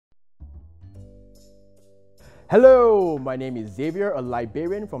Hello, my name is Xavier, a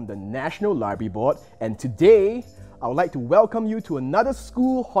librarian from the National Library Board, and today I would like to welcome you to another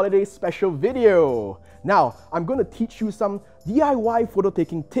school holiday special video. Now, I'm going to teach you some DIY photo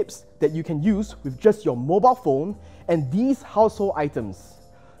taking tips that you can use with just your mobile phone and these household items.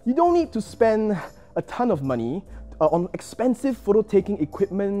 You don't need to spend a ton of money on expensive photo taking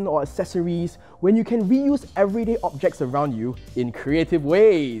equipment or accessories when you can reuse everyday objects around you in creative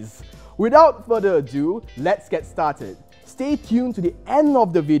ways. Without further ado, let's get started. Stay tuned to the end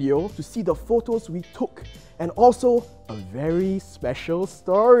of the video to see the photos we took and also a very special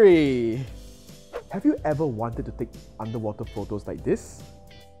story. Have you ever wanted to take underwater photos like this?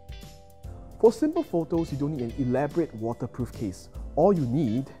 For simple photos, you don't need an elaborate waterproof case. All you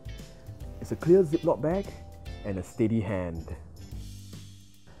need is a clear Ziploc bag and a steady hand.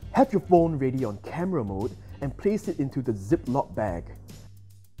 Have your phone ready on camera mode and place it into the Ziploc bag.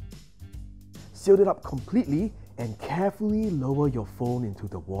 Seal it up completely and carefully lower your phone into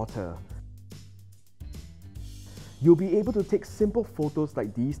the water. You'll be able to take simple photos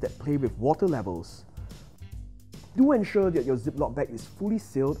like these that play with water levels. Do ensure that your Ziploc bag is fully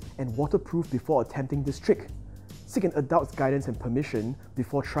sealed and waterproof before attempting this trick. Seek an adult's guidance and permission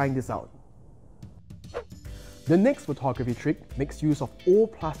before trying this out. The next photography trick makes use of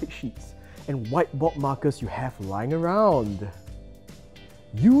old plastic sheets and whiteboard markers you have lying around.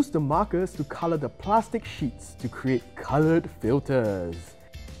 Use the markers to color the plastic sheets to create colored filters.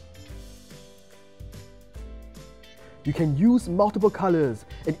 You can use multiple colors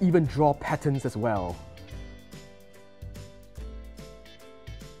and even draw patterns as well.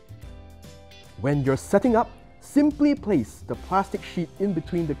 When you're setting up, simply place the plastic sheet in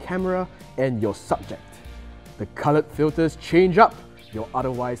between the camera and your subject. The colored filters change up your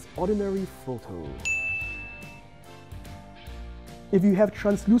otherwise ordinary photo. If you have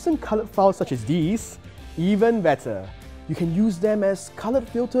translucent colored files such as these, even better. You can use them as colored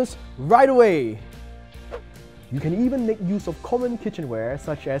filters right away. You can even make use of common kitchenware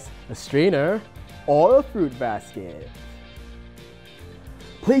such as a strainer or a fruit basket.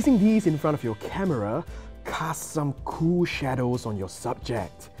 Placing these in front of your camera casts some cool shadows on your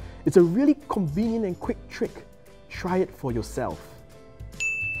subject. It's a really convenient and quick trick. Try it for yourself.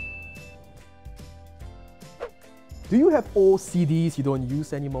 Do you have old CDs you don't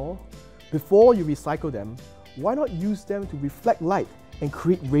use anymore? Before you recycle them, why not use them to reflect light and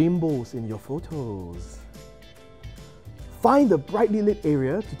create rainbows in your photos? Find a brightly lit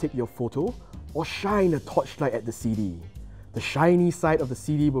area to take your photo or shine a torchlight at the CD. The shiny side of the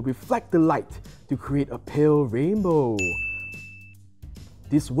CD will reflect the light to create a pale rainbow.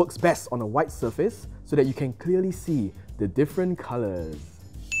 This works best on a white surface so that you can clearly see the different colors.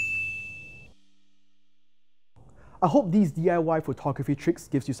 I hope these DIY photography tricks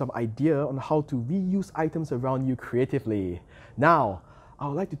gives you some idea on how to reuse items around you creatively. Now, I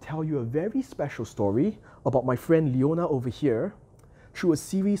would like to tell you a very special story about my friend Leona over here through a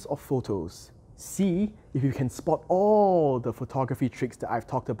series of photos. See if you can spot all the photography tricks that I've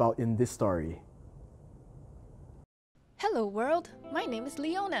talked about in this story. Hello world, my name is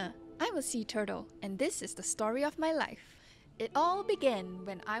Leona. I'm a sea turtle and this is the story of my life. It all began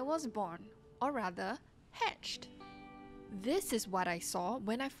when I was born, or rather, hatched. This is what I saw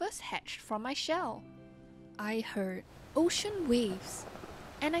when I first hatched from my shell. I heard ocean waves,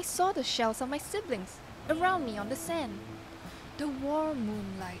 and I saw the shells of my siblings around me on the sand. The warm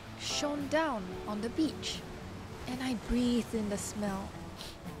moonlight shone down on the beach, and I breathed in the smell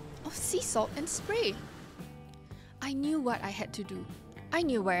of sea salt and spray. I knew what I had to do. I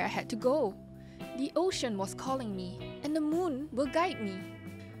knew where I had to go. The ocean was calling me, and the moon will guide me.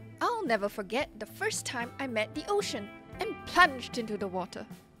 I'll never forget the first time I met the ocean and plunged into the water.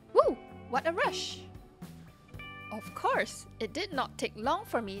 Woo! What a rush! Of course, it did not take long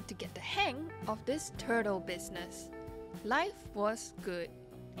for me to get the hang of this turtle business. Life was good.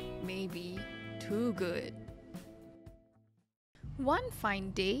 Maybe too good. One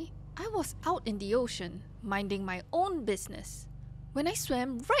fine day, I was out in the ocean, minding my own business, when I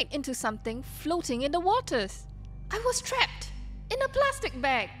swam right into something floating in the waters. I was trapped in a plastic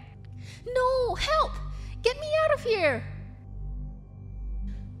bag. No! Help! Get me out of here!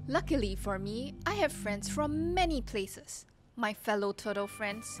 Luckily for me, I have friends from many places. My fellow turtle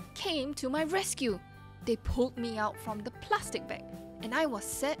friends came to my rescue. They pulled me out from the plastic bag and I was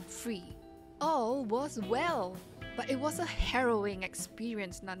set free. All was well, but it was a harrowing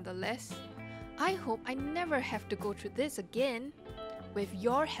experience nonetheless. I hope I never have to go through this again. With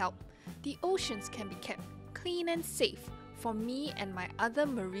your help, the oceans can be kept clean and safe for me and my other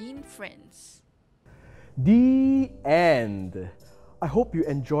marine friends. The end. I hope you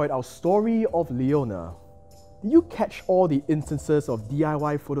enjoyed our story of Leona. Did you catch all the instances of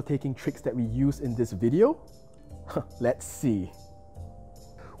DIY photo taking tricks that we use in this video? Let's see.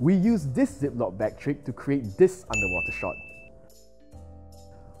 We use this Ziploc bag trick to create this underwater shot.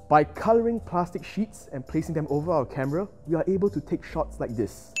 By coloring plastic sheets and placing them over our camera, we are able to take shots like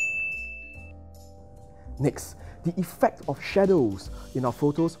this. Next, the effect of shadows in our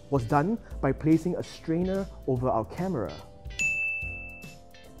photos was done by placing a strainer over our camera.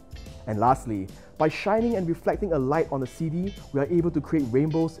 And lastly, by shining and reflecting a light on a CD, we are able to create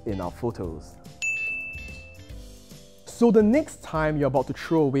rainbows in our photos. So the next time you're about to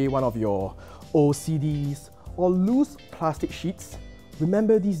throw away one of your old CDs or loose plastic sheets,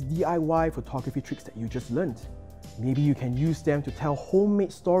 remember these DIY photography tricks that you just learned. Maybe you can use them to tell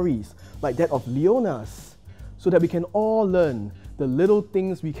homemade stories like that of Leona's, so that we can all learn the little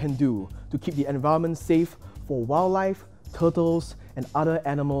things we can do to keep the environment safe for wildlife, turtles, and other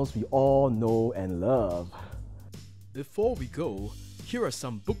animals we all know and love. Before we go, here are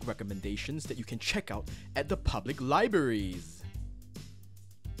some book recommendations that you can check out at the public libraries.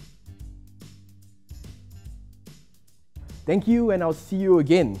 Thank you, and I'll see you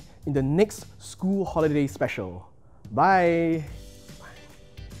again in the next school holiday special. Bye!